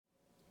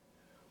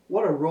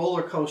What a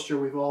roller coaster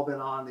we've all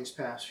been on these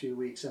past few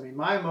weeks. I mean,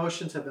 my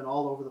emotions have been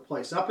all over the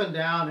place, up and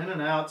down, in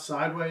and out,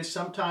 sideways,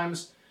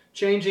 sometimes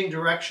changing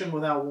direction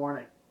without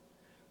warning.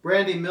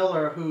 Brandy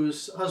Miller,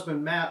 whose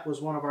husband Matt was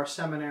one of our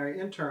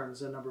seminary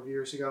interns a number of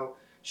years ago,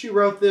 she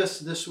wrote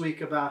this week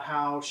about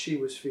how she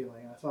was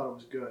feeling. I thought it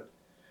was good.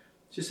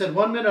 She said,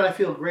 "One minute I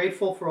feel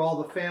grateful for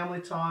all the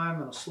family time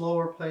and a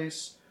slower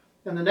pace,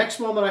 and the next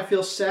moment I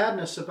feel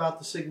sadness about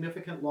the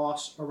significant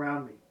loss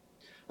around me.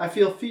 I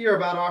feel fear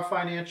about our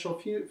financial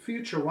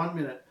future one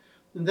minute,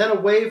 and then a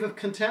wave of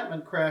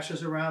contentment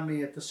crashes around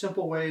me at the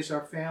simple ways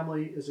our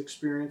family is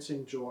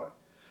experiencing joy.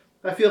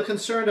 I feel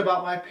concerned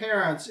about my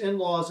parents,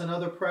 in-laws, and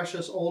other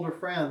precious older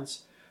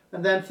friends,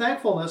 and then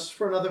thankfulness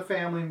for another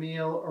family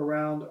meal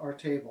around our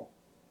table.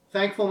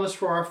 Thankfulness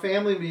for our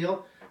family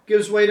meal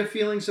gives way to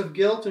feelings of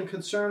guilt and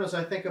concern as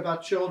I think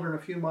about children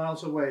a few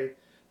miles away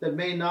that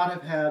may not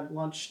have had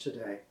lunch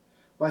today.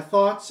 My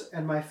thoughts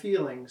and my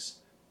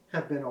feelings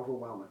have been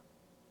overwhelming."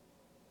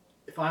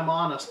 If I'm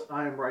honest,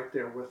 I am right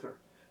there with her,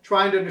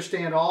 trying to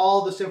understand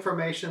all this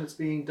information that's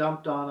being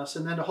dumped on us,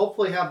 and then to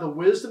hopefully have the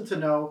wisdom to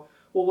know,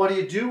 well, what do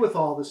you do with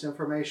all this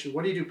information?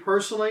 What do you do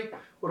personally?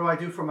 What do I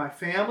do for my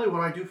family? What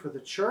do I do for the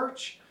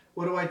church?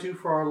 What do I do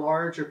for our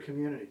larger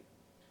community?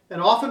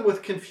 And often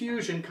with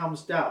confusion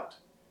comes doubt.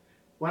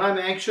 When I'm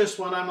anxious,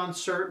 when I'm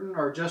uncertain,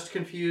 or just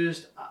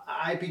confused,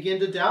 I begin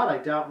to doubt. I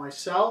doubt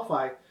myself.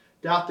 I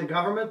doubt the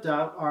government,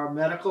 doubt our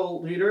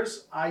medical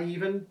leaders. I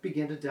even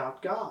begin to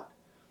doubt God.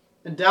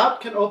 And doubt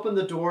can open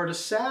the door to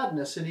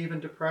sadness and even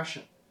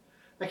depression.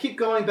 I keep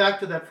going back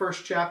to that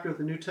first chapter of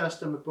the New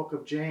Testament book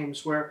of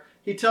James, where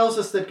he tells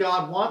us that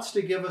God wants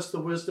to give us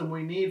the wisdom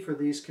we need for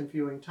these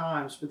confusing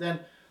times. But then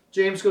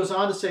James goes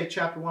on to say,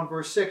 chapter 1,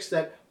 verse 6,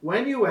 that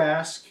when you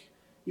ask,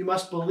 you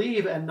must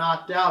believe and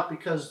not doubt,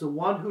 because the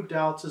one who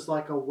doubts is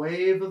like a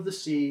wave of the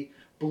sea,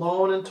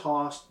 blown and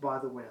tossed by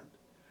the wind.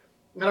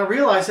 And I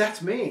realize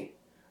that's me.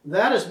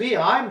 That is me.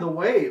 I'm the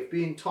wave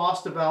being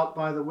tossed about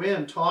by the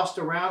wind, tossed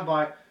around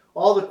by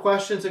all the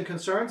questions and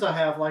concerns I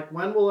have, like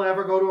when will I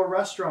ever go to a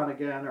restaurant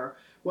again, or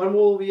when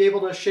will we be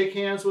able to shake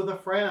hands with a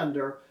friend,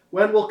 or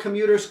when will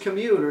commuters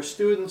commute, or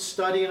students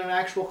study in an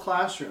actual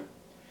classroom.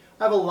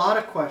 I have a lot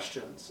of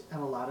questions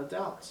and a lot of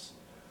doubts.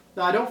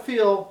 Now, I don't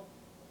feel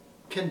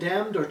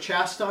condemned or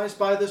chastised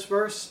by this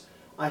verse.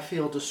 I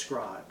feel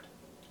described.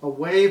 A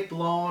wave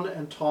blown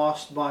and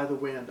tossed by the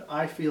wind.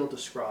 I feel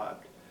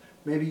described.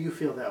 Maybe you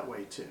feel that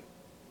way too.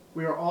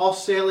 We are all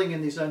sailing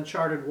in these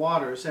uncharted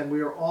waters, and we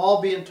are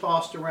all being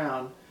tossed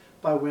around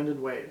by wind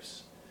and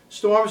waves.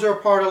 Storms are a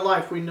part of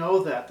life. We know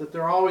that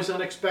there are always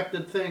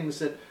unexpected things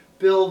that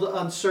build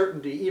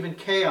uncertainty, even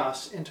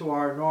chaos, into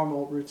our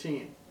normal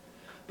routine.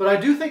 But I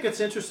do think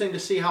it's interesting to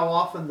see how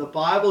often the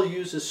Bible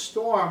uses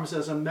storms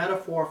as a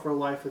metaphor for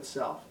life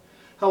itself.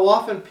 How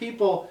often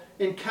people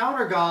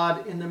encounter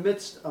God in the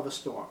midst of a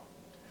storm.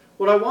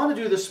 What I want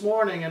to do this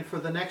morning and for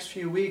the next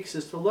few weeks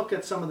is to look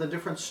at some of the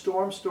different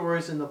storm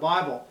stories in the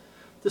Bible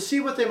to see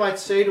what they might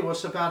say to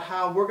us about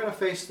how we're going to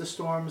face the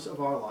storms of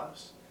our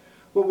lives.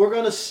 What we're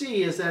going to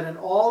see is that in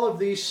all of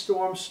these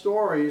storm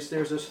stories,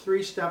 there's a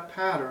three-step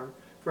pattern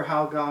for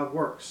how God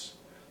works.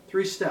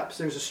 3 steps.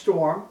 There's a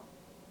storm,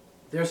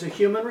 there's a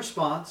human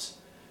response,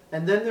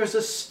 and then there's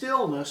a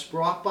stillness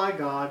brought by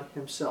God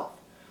himself.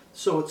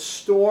 So it's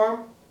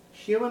storm,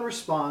 human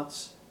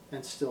response,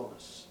 and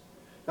stillness.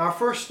 Now, our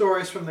first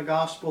story is from the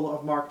Gospel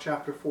of Mark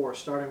chapter 4,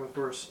 starting with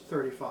verse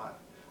 35.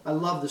 I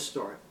love this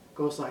story. It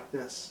goes like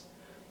this.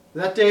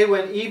 That day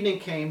when evening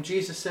came,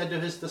 Jesus said to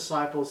his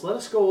disciples, "Let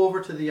us go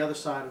over to the other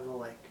side of the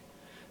lake."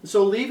 And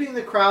so leaving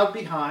the crowd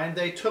behind,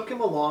 they took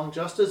him along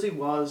just as he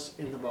was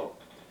in the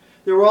boat.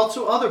 There were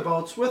also other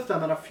boats with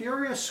them, and a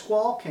furious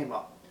squall came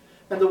up,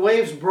 and the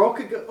waves broke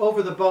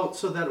over the boat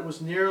so that it was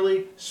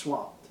nearly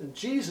swamped. And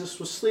Jesus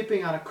was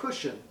sleeping on a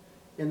cushion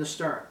in the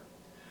stern.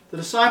 The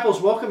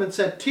disciples woke him and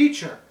said,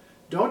 "Teacher,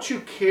 don't you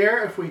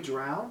care if we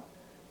drown?"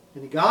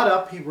 And he got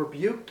up, he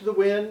rebuked the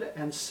wind,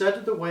 and said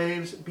to the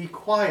waves, "Be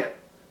quiet,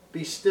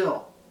 be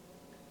still."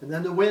 And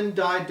then the wind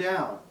died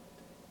down,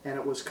 and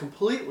it was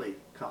completely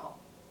calm.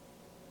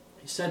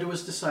 He said to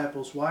his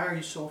disciples, "Why are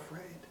you so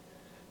afraid?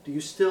 Do you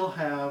still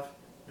have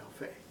no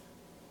faith?"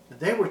 And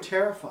they were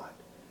terrified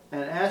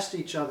and asked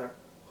each other,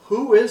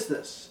 "Who is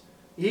this?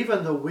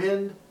 Even the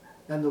wind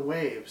and the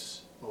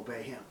waves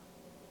obey him."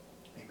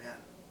 Amen.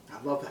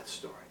 I love that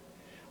story.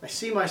 I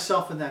see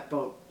myself in that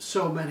boat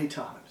so many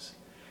times.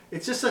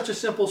 It's just such a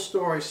simple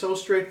story, so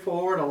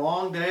straightforward, a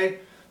long day.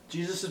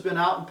 Jesus has been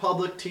out in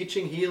public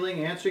teaching,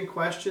 healing, answering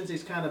questions.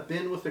 He's kind of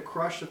been with the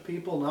crush of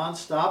people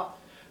nonstop.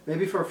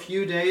 Maybe for a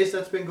few days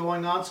that's been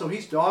going on. So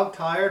he's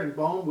dog-tired and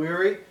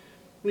bone-weary.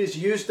 He's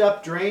used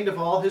up, drained of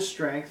all his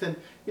strength. And,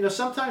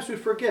 sometimes we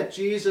forget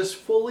Jesus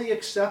fully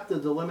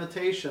accepted the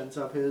limitations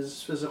of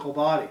his physical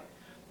body.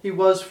 He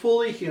was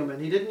fully human.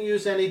 He didn't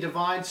use any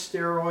divine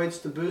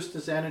steroids to boost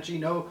his energy,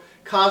 no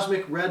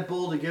cosmic Red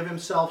Bull to give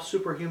himself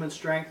superhuman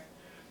strength.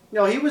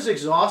 He was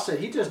exhausted.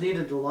 He just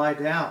needed to lie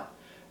down.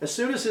 As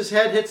soon as his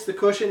head hits the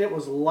cushion, it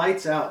was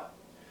lights out.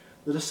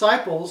 The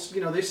disciples,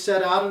 they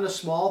set out in a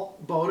small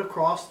boat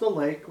across the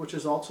lake, which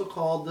is also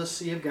called the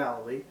Sea of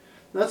Galilee.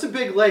 Now, that's a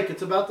big lake.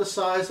 It's about the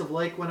size of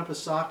Lake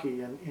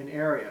Winnipesaukee in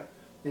area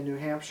in New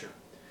Hampshire.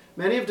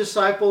 Many of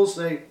disciples,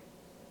 they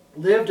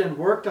lived and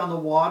worked on the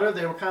water.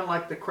 They were kind of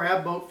like the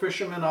crab boat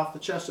fishermen off the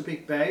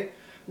Chesapeake Bay.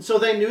 And so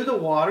they knew the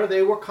water.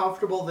 They were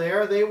comfortable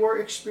there. They were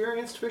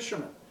experienced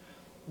fishermen.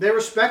 They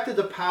respected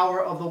the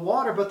power of the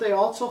water, but they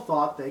also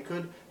thought they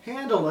could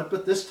handle it.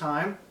 But this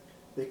time,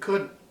 they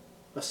couldn't.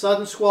 A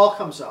sudden squall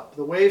comes up.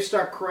 The waves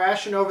start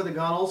crashing over the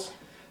gunnels,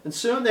 and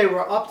soon they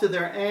were up to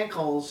their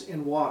ankles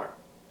in water.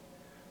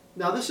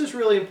 Now, this is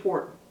really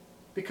important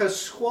because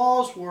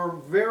squalls were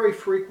very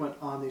frequent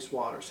on these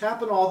waters.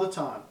 Happened all the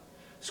time.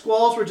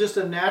 Squalls were just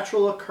a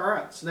natural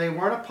occurrence. They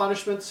weren't a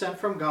punishment sent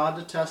from God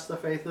to test the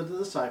faith of the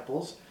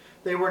disciples.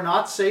 They were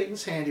not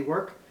Satan's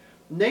handiwork.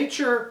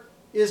 Nature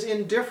is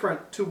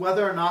indifferent to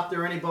whether or not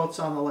there are any boats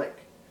on the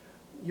lake.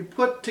 You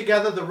put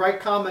together the right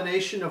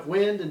combination of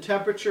wind and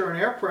temperature and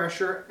air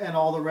pressure and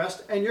all the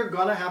rest, and you're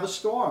going to have a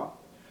storm.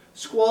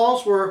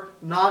 Squalls were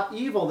not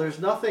evil. There's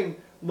nothing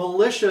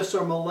malicious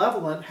or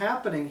malevolent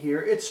happening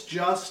here. It's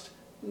just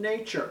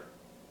nature.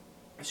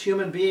 As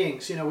human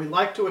beings, we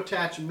like to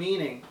attach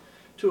meaning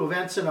to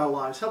events in our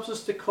lives. Helps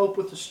us to cope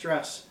with the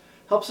stress.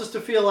 Helps us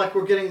to feel like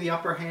we're getting the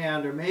upper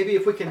hand, or maybe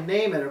if we can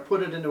name it or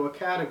put it into a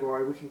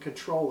category, we can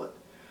control it.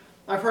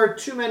 I've heard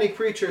too many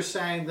preachers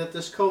saying that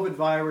this COVID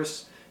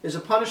virus is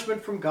a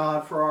punishment from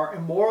God for our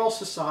immoral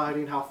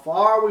society and how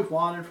far we've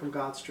wandered from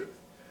God's truth.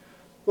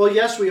 Well,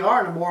 yes, we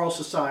are an immoral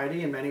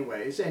society in many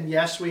ways, and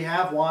yes, we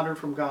have wandered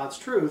from God's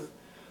truth,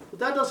 but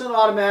that doesn't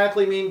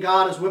automatically mean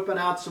God is whipping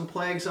out some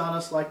plagues on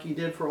us like he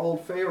did for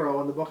old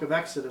Pharaoh in the book of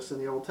Exodus in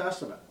the Old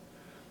Testament.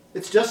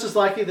 It's just as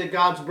likely that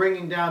God's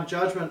bringing down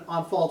judgment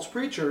on false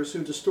preachers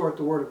who distort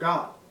the Word of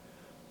God.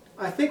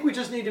 I think we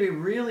just need to be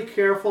really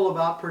careful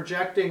about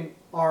projecting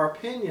our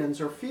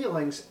opinions or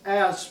feelings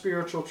as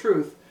spiritual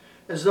truth,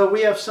 as though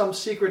we have some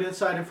secret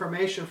inside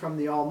information from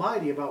the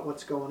Almighty about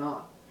what's going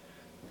on.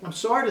 I'm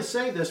sorry to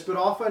say this, but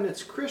often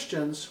it's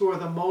Christians who are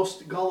the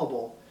most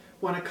gullible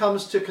when it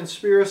comes to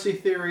conspiracy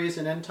theories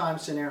and end-time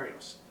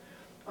scenarios.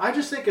 I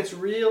just think it's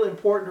real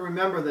important to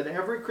remember that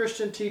every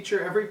Christian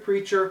teacher, every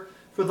preacher,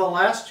 for the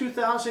last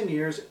 2,000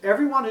 years,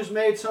 everyone who's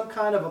made some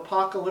kind of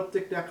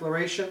apocalyptic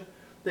declaration,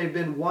 they've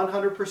been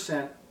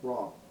 100%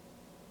 wrong.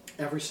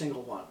 Every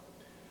single one.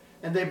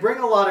 And they bring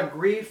a lot of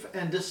grief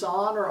and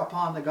dishonor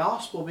upon the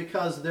gospel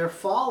because their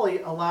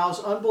folly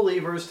allows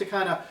unbelievers to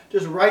kind of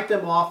just write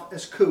them off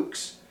as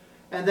kooks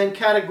and then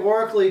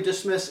categorically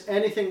dismiss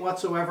anything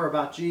whatsoever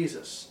about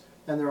Jesus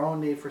and their own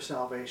need for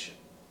salvation.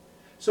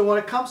 So when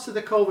it comes to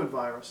the COVID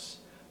virus,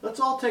 let's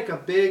all take a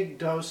big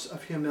dose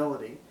of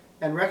humility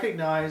and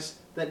recognize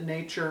that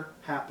nature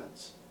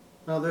happens.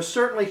 Now, there's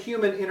certainly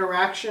human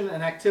interaction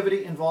and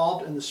activity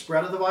involved in the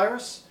spread of the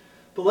virus,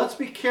 but let's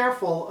be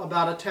careful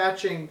about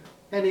attaching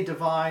any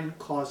divine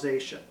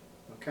causation.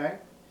 Okay?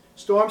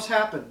 Storms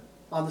happen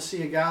on the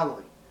Sea of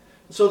Galilee.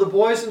 So the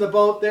boys in the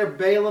boat, they're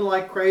bailing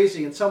like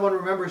crazy, and someone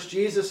remembers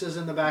Jesus is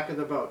in the back of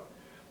the boat.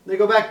 They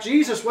go back,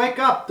 Jesus, wake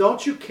up.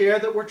 Don't you care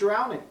that we're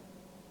drowning?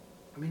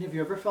 I mean, have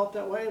you ever felt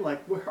that way?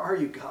 Like, where are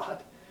you,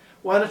 God?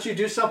 Why don't you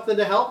do something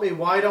to help me?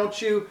 Why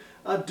don't you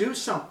do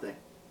something?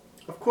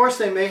 Of course,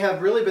 they may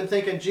have really been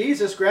thinking,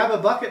 Jesus, grab a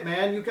bucket,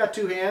 man. You've got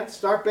two hands.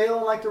 Start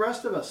bailing like the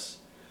rest of us.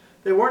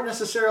 They weren't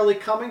necessarily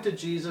coming to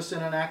Jesus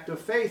in an act of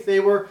faith. They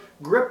were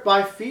gripped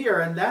by fear,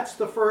 and that's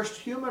the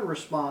first human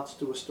response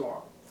to a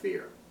storm,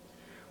 fear.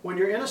 When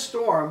you're in a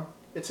storm,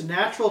 it's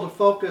natural to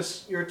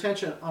focus your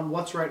attention on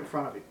what's right in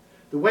front of you.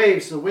 The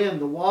waves, the wind,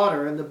 the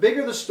water, and the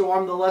bigger the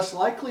storm, the less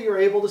likely you're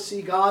able to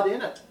see God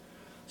in it.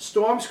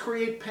 Storms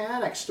create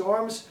panic.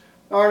 Storms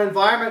are an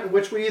environment in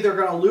which we either are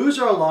going to lose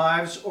our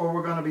lives or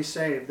we're going to be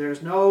saved.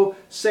 There's no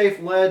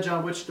safe ledge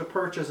on which to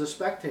perch as a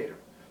spectator.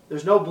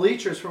 There's no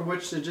bleachers from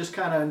which to just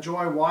kind of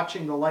enjoy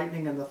watching the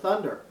lightning and the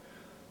thunder.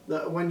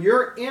 When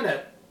you're in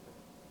it,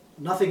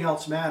 nothing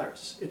else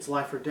matters. It's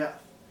life or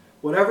death.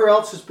 Whatever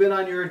else has been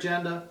on your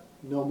agenda,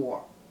 no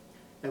more.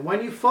 And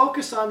when you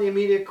focus on the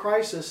immediate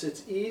crisis,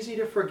 it's easy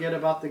to forget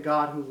about the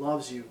God who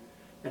loves you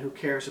and who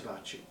cares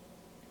about you.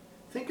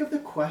 Think of the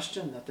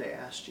question that they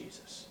asked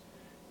Jesus.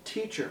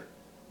 Teacher,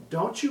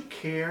 don't you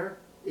care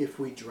if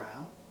we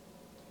drown?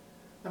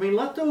 I mean,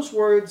 let those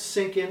words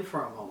sink in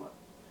for a moment.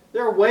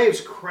 There are waves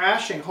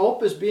crashing,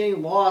 hope is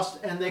being lost,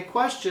 and they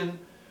question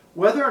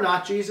whether or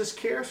not Jesus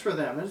cares for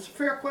them. And it's a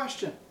fair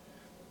question.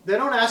 They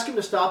don't ask him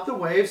to stop the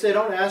waves. They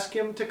don't ask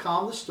him to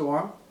calm the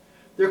storm.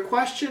 Their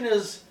question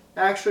is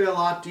actually a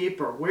lot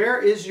deeper.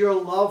 Where is your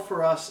love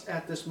for us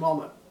at this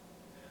moment?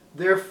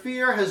 Their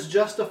fear has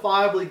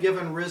justifiably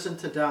given reason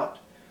to doubt,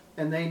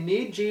 and they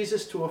need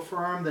Jesus to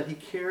affirm that he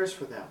cares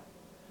for them.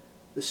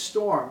 The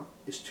storm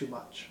is too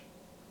much.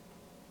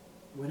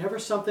 Whenever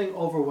something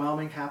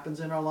overwhelming happens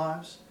in our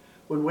lives,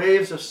 when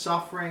waves of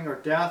suffering or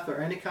death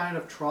or any kind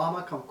of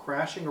trauma come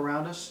crashing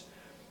around us,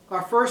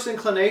 our first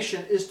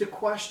inclination is to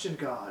question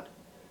God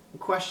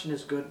and question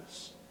his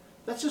goodness.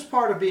 That's just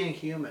part of being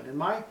human. And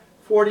my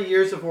 40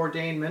 years of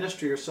ordained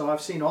ministry or so,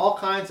 I've seen all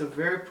kinds of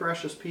very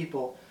precious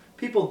people,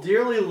 people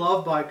dearly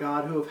loved by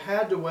God, who have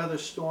had to weather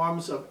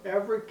storms of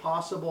every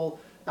possible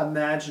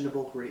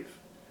imaginable grief.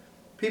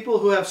 People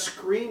who have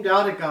screamed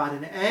out at God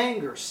in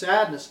anger,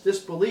 sadness,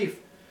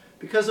 disbelief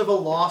because of a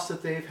loss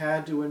that they've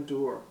had to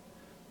endure.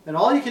 And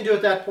all you can do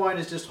at that point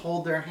is just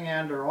hold their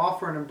hand or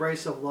offer an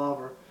embrace of love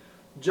or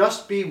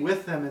just be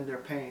with them in their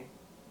pain.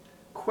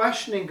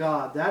 Questioning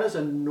God, that is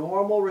a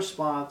normal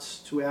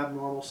response to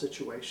abnormal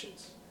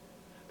situations.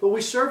 But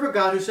we serve a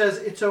God who says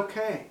it's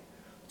okay.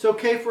 It's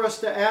okay for us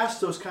to ask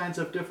those kinds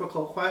of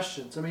difficult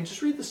questions. I mean,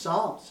 just read the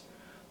Psalms.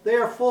 They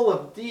are full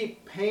of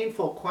deep,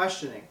 painful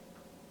questioning.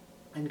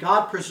 And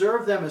God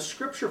preserved them as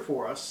scripture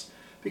for us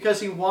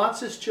because He wants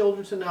His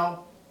children to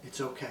know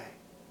it's okay.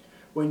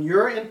 When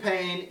you're in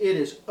pain, it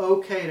is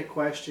okay to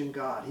question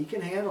God. He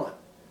can handle it.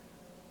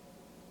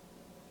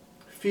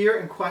 Fear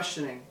and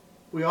questioning,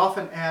 we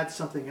often add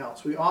something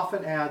else. We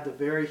often add the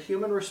very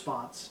human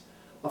response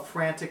of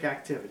frantic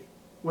activity.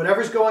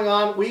 Whatever's going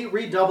on, we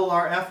redouble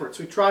our efforts.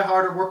 We try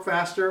harder, work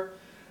faster,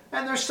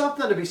 and there's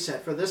something to be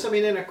said for this. I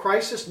mean, in a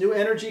crisis, new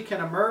energy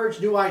can emerge,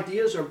 new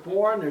ideas are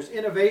born, there's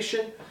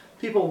innovation.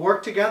 People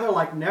work together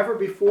like never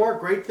before.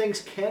 Great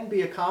things can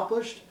be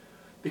accomplished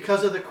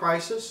because of the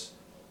crisis.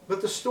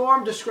 But the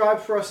storm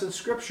described for us in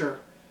Scripture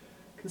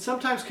can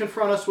sometimes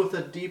confront us with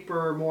a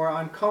deeper, more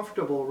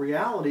uncomfortable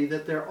reality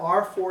that there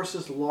are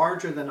forces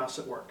larger than us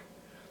at work.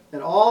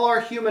 And all our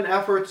human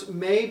efforts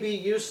may be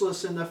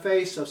useless in the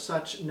face of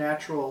such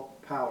natural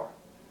power.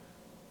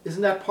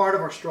 Isn't that part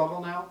of our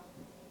struggle now?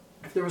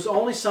 If there was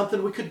only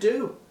something we could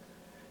do.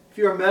 If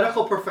you're a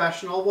medical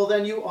professional, well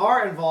then you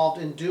are involved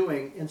in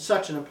doing in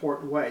such an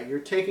important way. You're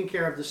taking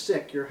care of the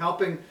sick. You're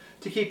helping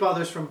to keep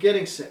others from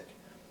getting sick.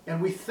 And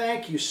we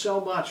thank you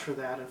so much for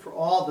that and for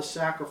all the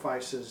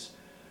sacrifices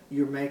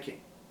you're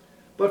making.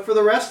 But for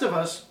the rest of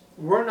us,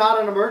 we're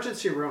not in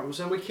emergency rooms,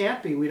 and we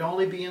can't be. We'd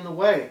only be in the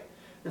way.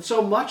 And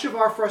so much of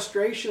our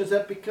frustration is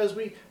that because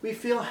we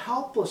feel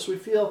helpless, we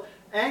feel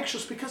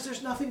anxious because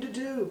there's nothing to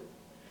do.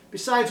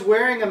 Besides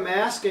wearing a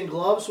mask and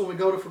gloves when we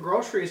go for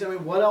groceries, I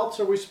mean, what else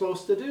are we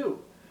supposed to do?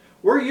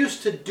 We're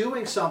used to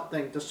doing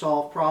something to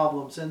solve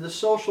problems, and the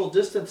social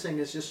distancing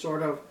is just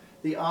sort of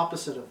the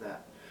opposite of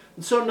that.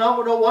 And so no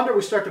wonder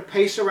we start to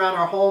pace around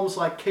our homes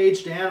like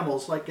caged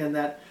animals, like in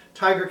that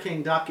Tiger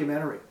King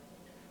documentary.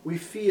 We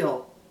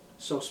feel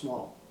so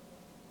small.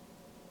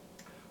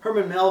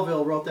 Herman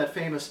Melville wrote that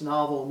famous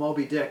novel,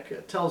 Moby Dick.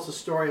 It tells the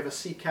story of a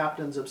sea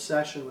captain's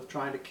obsession with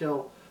trying to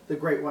kill the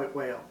great white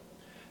whale.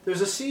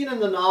 There's a scene in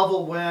the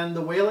novel when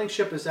the whaling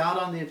ship is out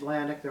on the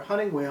Atlantic, they're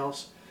hunting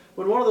whales,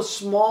 when one of the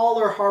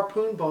smaller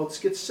harpoon boats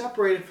gets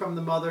separated from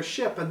the mother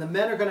ship, and the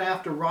men are going to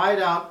have to ride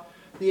out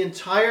the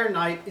entire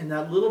night in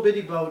that little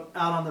bitty boat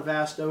out on the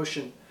vast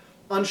ocean,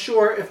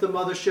 unsure if the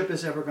mother ship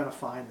is ever going to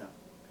find them.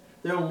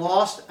 They're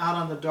lost out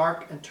on the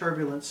dark and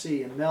turbulent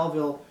sea, and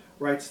Melville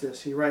writes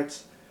this. He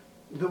writes,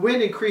 "The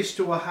wind increased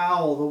to a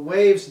howl, the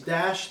waves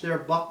dashed their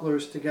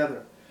bucklers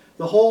together.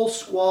 The whole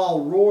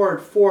squall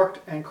roared, forked,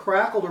 and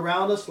crackled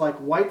around us like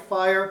white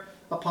fire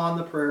upon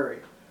the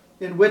prairie,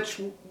 in which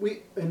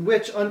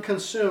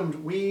unconsumed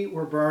we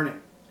were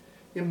burning,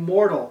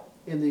 immortal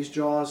in these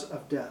jaws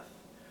of death."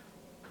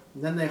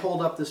 And then they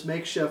hold up this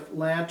makeshift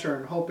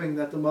lantern, hoping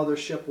that the mother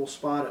ship will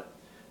spot it.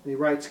 And he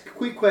writes,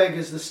 "Queequeg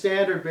is the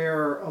standard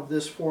bearer of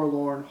this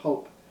forlorn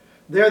hope.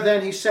 There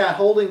then he sat,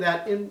 holding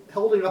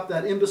up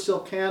that imbecile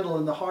candle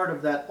in the heart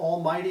of that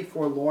almighty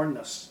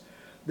forlornness.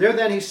 There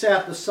then he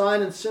sat, the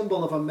sign and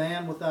symbol of a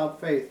man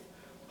without faith,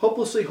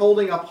 hopelessly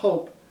holding up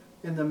hope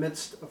in the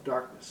midst of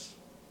darkness."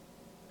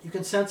 You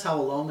can sense how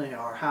alone they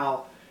are,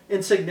 how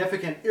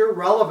insignificant,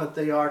 irrelevant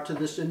they are to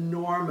this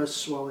enormous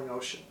swelling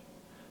ocean.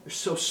 They're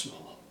so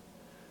small.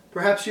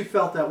 Perhaps you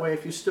felt that way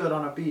if you stood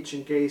on a beach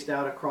and gazed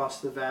out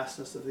across the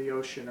vastness of the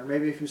ocean, or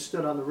maybe if you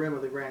stood on the rim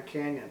of the Grand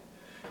Canyon.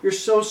 You're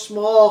so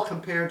small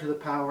compared to the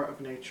power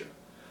of nature.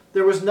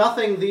 There was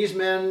nothing these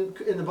men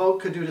in the boat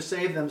could do to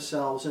save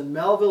themselves, and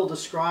Melville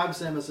describes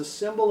them as a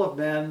symbol of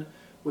men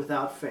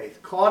without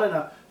faith, caught in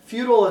a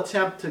futile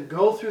attempt to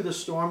go through the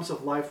storms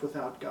of life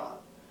without God.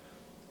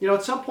 You know,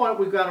 at some point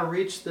we've got to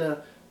reach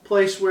the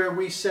place where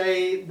we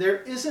say there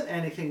isn't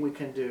anything we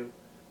can do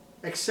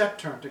except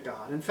turn to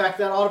God. In fact,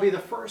 that ought to be the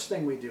first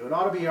thing we do. It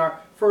ought to be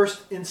our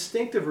first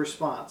instinctive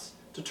response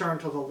to turn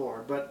to the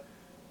Lord. But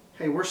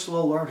hey, we're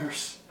slow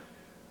learners.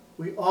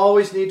 We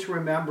always need to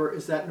remember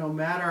is that no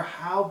matter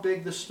how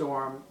big the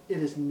storm, it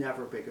is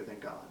never bigger than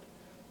God.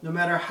 No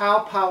matter how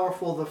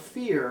powerful the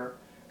fear,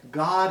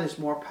 God is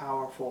more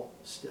powerful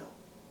still.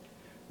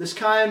 This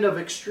kind of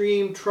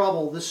extreme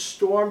trouble, this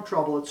storm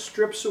trouble, it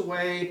strips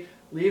away,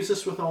 leaves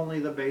us with only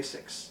the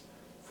basics,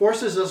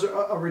 forces us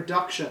a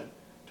reduction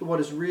to what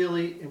is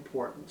really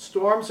important.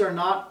 Storms are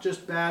not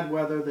just bad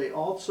weather, they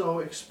also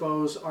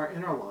expose our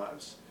inner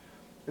lives.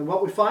 And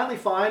what we finally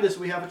find is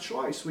we have a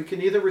choice. We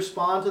can either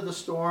respond to the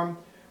storm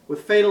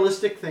with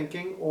fatalistic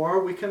thinking,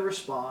 or we can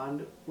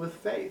respond with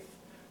faith.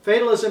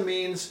 Fatalism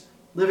means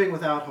living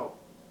without hope.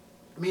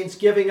 It means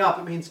giving up.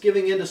 It means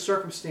giving in to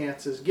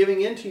circumstances,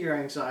 giving in to your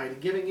anxiety,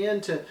 giving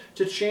in to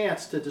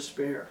chance, to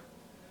despair.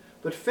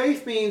 But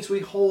faith means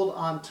we hold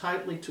on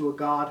tightly to a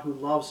God who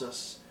loves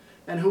us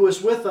and who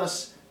is with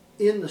us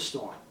in the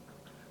storm.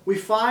 We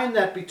find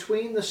that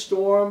between the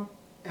storm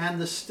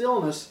and the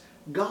stillness,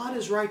 God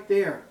is right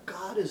there.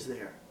 God is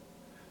there.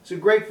 There's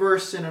a great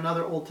verse in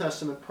another Old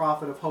Testament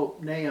prophet of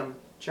hope, Nahum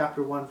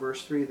chapter 1,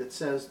 verse 3, that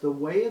says, "The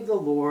way of the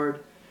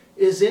Lord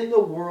is in the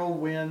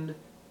whirlwind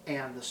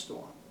and the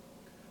storm."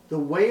 The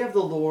way of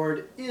the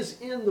Lord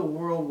is in the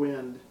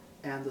whirlwind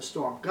and the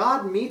storm.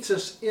 God meets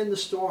us in the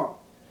storm.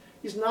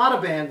 He's not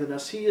abandoned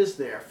us. He is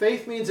there.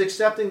 Faith means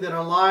accepting that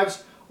our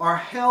lives are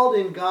held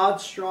in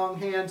God's strong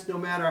hands no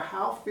matter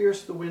how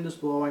fierce the wind is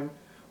blowing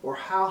or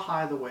how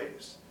high the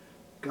waves.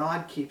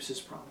 God keeps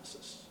his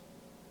promises.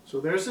 So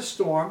there's a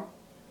storm,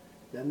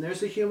 then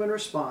there's a human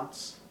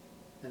response,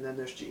 and then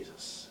there's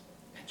Jesus.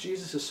 And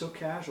Jesus is so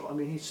casual. I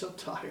mean, he's so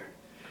tired.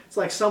 It's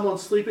like someone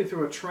sleeping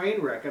through a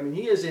train wreck. I mean,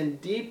 he is in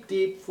deep,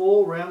 deep,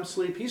 full REM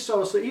sleep. He's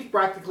so asleep, he's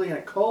practically in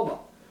a coma.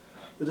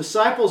 The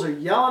disciples are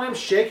yelling at him,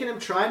 shaking him,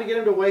 trying to get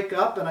him to wake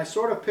up. And I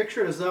sort of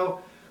picture it as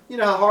though, you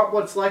know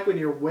what it's like when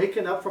you're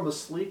waking up from a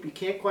sleep. You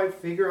can't quite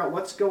figure out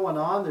what's going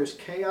on. There's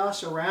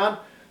chaos around.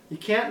 You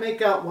can't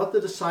make out what the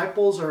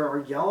disciples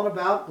are yelling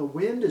about. The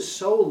wind is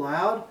so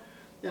loud.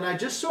 And I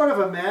just sort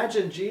of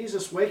imagine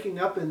Jesus waking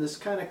up in this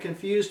kind of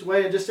confused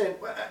way and just saying,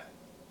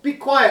 "Be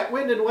quiet,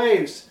 wind and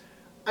waves.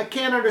 I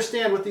can't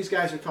understand what these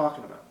guys are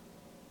talking about."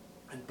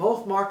 And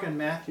both Mark and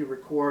Matthew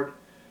record,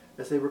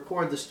 as they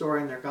record the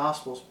story in their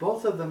Gospels,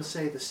 both of them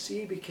say the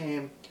sea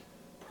became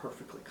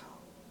perfectly calm.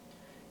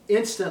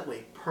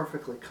 Instantly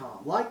perfectly calm.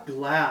 Like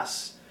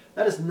glass.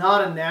 That is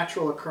not a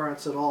natural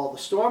occurrence at all. The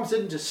storms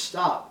didn't just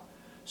stop.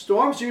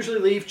 Storms usually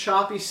leave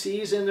choppy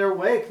seas in their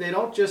wake. They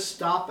don't just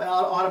stop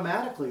out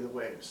automatically, the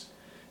waves.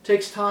 It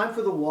takes time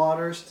for the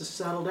waters to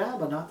settle down,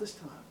 but not this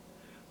time.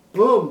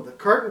 Boom, the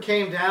curtain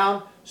came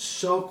down,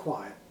 so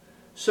quiet.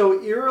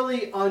 So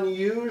eerily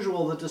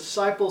unusual, the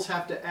disciples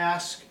have to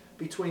ask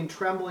between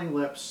trembling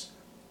lips,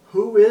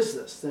 "Who is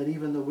this that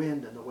even the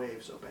wind and the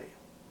waves obey him?"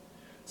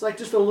 It's like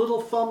just a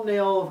little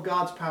thumbnail of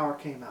God's power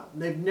came out.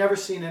 And they've never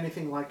seen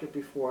anything like it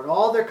before. In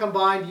all their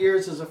combined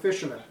years as a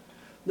fisherman,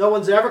 no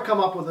one's ever come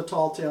up with a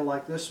tall tale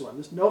like this one.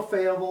 There's no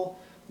fable,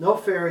 no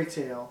fairy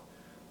tale.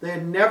 They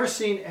had never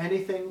seen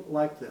anything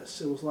like this.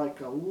 It was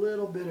like a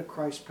little bit of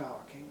Christ's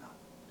power came out.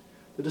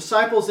 The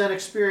disciples then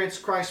experience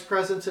Christ's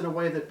presence in a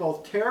way that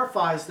both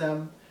terrifies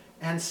them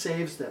and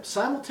saves them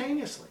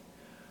simultaneously.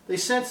 They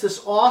sense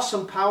this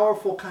awesome,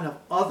 powerful kind of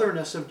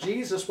otherness of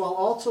Jesus while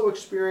also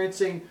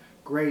experiencing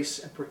grace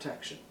and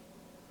protection.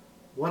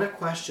 What a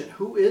question.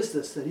 Who is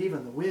this that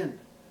even the wind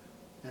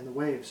and the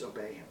waves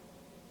obey him?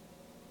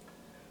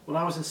 When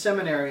I was in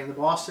seminary in the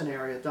Boston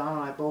area, Don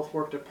and I both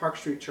worked at Park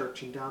Street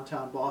Church in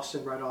downtown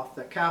Boston, right off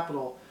the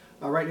Capitol,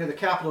 right near the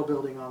Capitol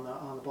building on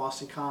the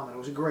Boston Common. It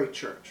was a great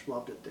church.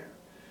 Loved it there.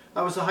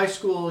 I was the high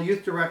school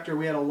youth director.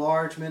 We had a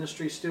large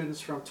ministry,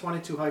 students from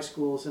 22 high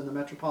schools in the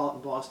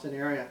metropolitan Boston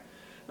area.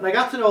 And I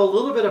got to know a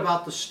little bit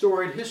about the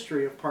storied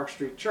history of Park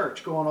Street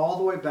Church, going all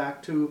the way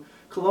back to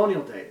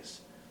colonial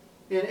days.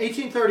 In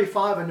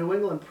 1835, a New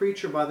England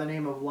preacher by the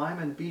name of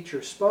Lyman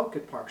Beecher spoke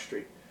at Park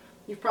Street.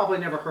 You've probably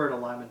never heard of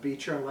Lyman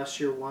Beecher unless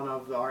you're one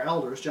of our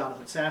elders,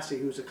 Jonathan Sassy,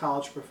 who's a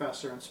college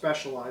professor and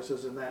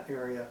specializes in that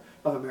area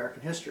of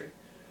American history.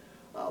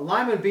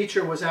 Lyman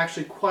Beecher was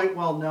actually quite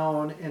well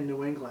known in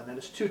New England, and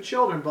his two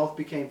children both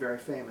became very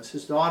famous.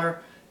 His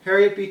daughter,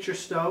 Harriet Beecher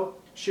Stowe,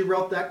 she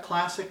wrote that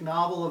classic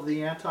novel of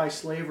the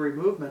anti-slavery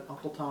movement,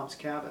 Uncle Tom's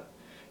Cabin.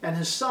 And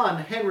his son,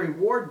 Henry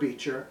Ward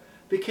Beecher,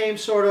 became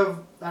sort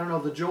of,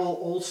 the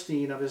Joel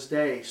Osteen of his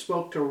day,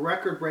 spoke to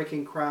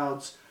record-breaking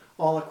crowds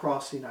all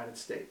across the United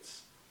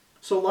States.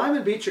 So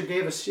Lyman Beecher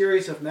gave a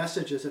series of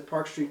messages at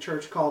Park Street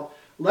Church called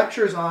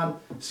Lectures on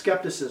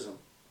Skepticism,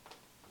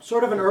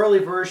 sort of an early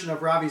version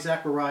of Ravi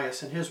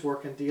Zacharias and his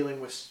work in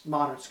dealing with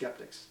modern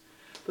skeptics.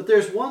 But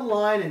there's one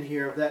line in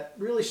here that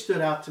really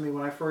stood out to me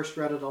when I first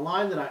read it, a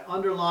line that I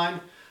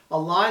underlined, a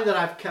line that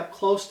I've kept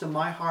close to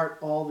my heart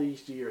all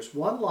these years.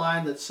 One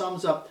line that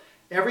sums up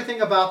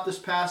everything about this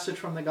passage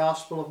from the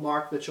Gospel of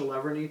Mark that you'll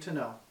ever need to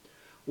know.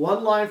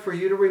 One line for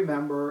you to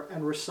remember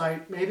and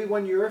recite maybe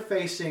when you're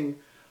facing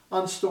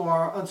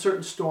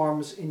uncertain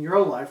storms in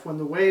your life, when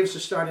the waves are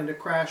starting to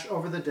crash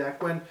over the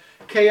deck, when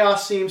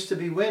chaos seems to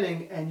be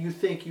winning and you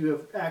think you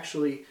have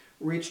actually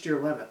reached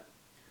your limit.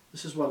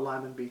 This is what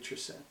Lyman Beecher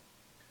said.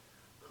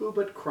 "Who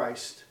but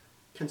Christ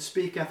can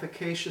speak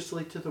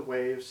efficaciously to the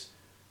waves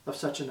of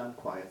such an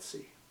unquiet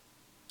sea?"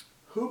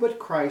 Who but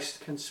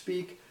Christ can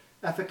speak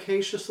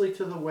efficaciously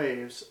to the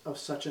waves of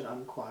such an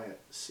unquiet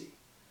sea?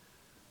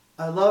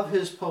 I love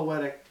his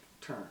poetic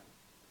turn.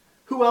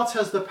 Who else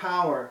has the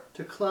power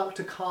to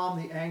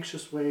calm the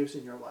anxious waves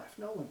in your life?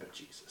 No one but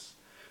Jesus.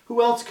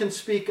 Who else can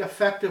speak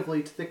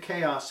effectively to the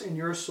chaos in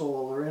your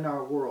soul or in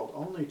our world?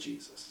 Only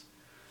Jesus.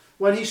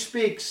 When he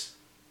speaks,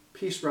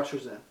 peace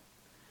rushes in.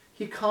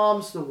 He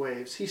calms the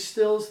waves. He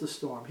stills the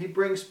storm. He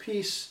brings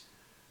peace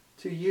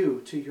to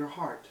you, to your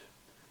heart.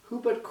 Who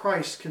but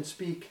Christ can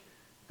speak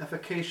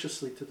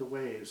efficaciously to the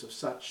waves of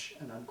such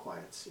an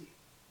unquiet sea.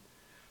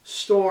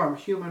 Storm,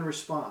 human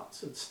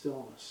response, and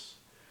stillness.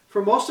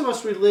 For most of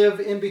us, we live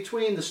in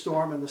between the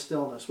storm and the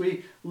stillness.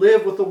 We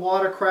live with the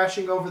water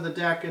crashing over the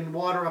deck and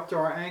water up to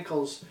our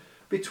ankles.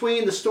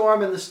 Between the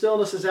storm and the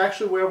stillness is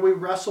actually where we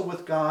wrestle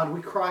with God.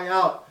 We cry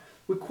out,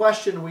 we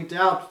question, we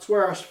doubt. It's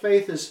where our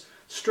faith is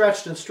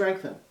stretched and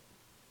strengthened.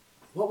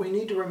 What we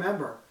need to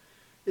remember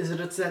is that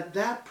it's at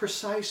that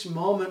precise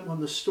moment when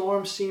the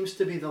storm seems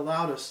to be the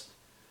loudest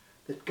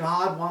that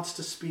God wants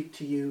to speak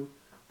to you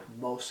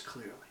most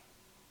clearly.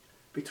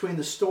 Between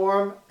the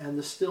storm and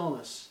the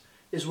stillness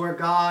is where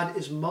God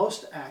is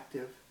most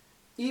active,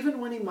 even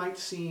when he might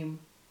seem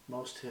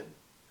most hidden.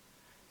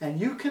 And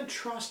you can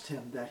trust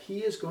him that he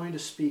is going to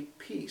speak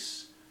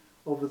peace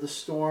over the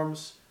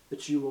storms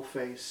that you will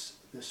face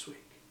this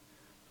week.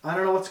 I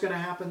don't know what's going to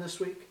happen this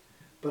week,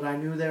 but I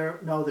know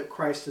that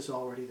Christ is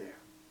already there.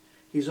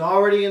 He's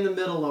already in the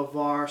middle of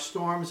our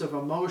storms of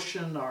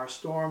emotion, our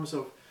storms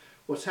of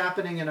what's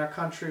happening in our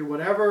country,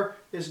 whatever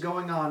is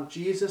going on,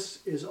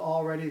 Jesus is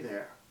already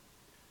there.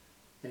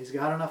 And he's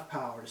got enough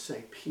power to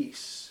say,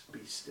 peace,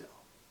 be still.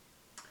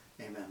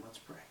 Amen. Let's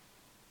pray.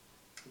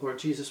 Lord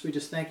Jesus, we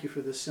just thank you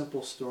for this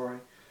simple story.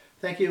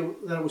 Thank you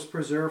that it was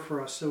preserved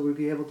for us so we'd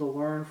be able to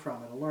learn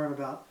from it, and learn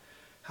about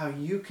how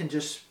you can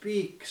just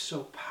speak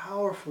so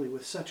powerfully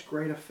with such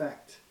great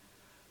effect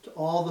to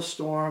all the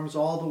storms,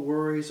 all the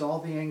worries, all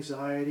the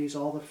anxieties,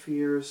 all the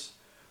fears,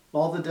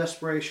 all the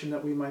desperation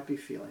that we might be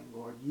feeling.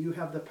 Lord, you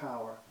have the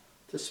power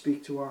to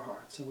speak to our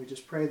hearts, and we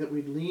just pray that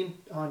we'd lean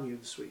on you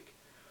this week.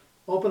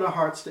 Open our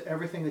hearts to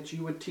everything that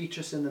you would teach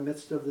us in the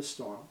midst of this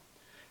storm.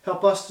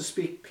 Help us to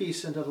speak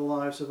peace into the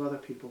lives of other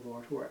people,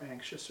 Lord, who are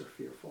anxious or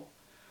fearful.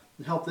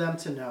 And help them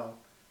to know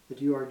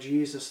that you are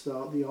Jesus,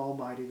 the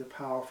Almighty, the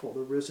powerful,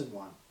 the risen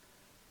one,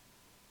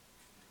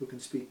 who can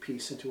speak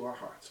peace into our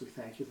hearts. We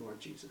thank you, Lord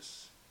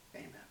Jesus.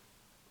 Amen.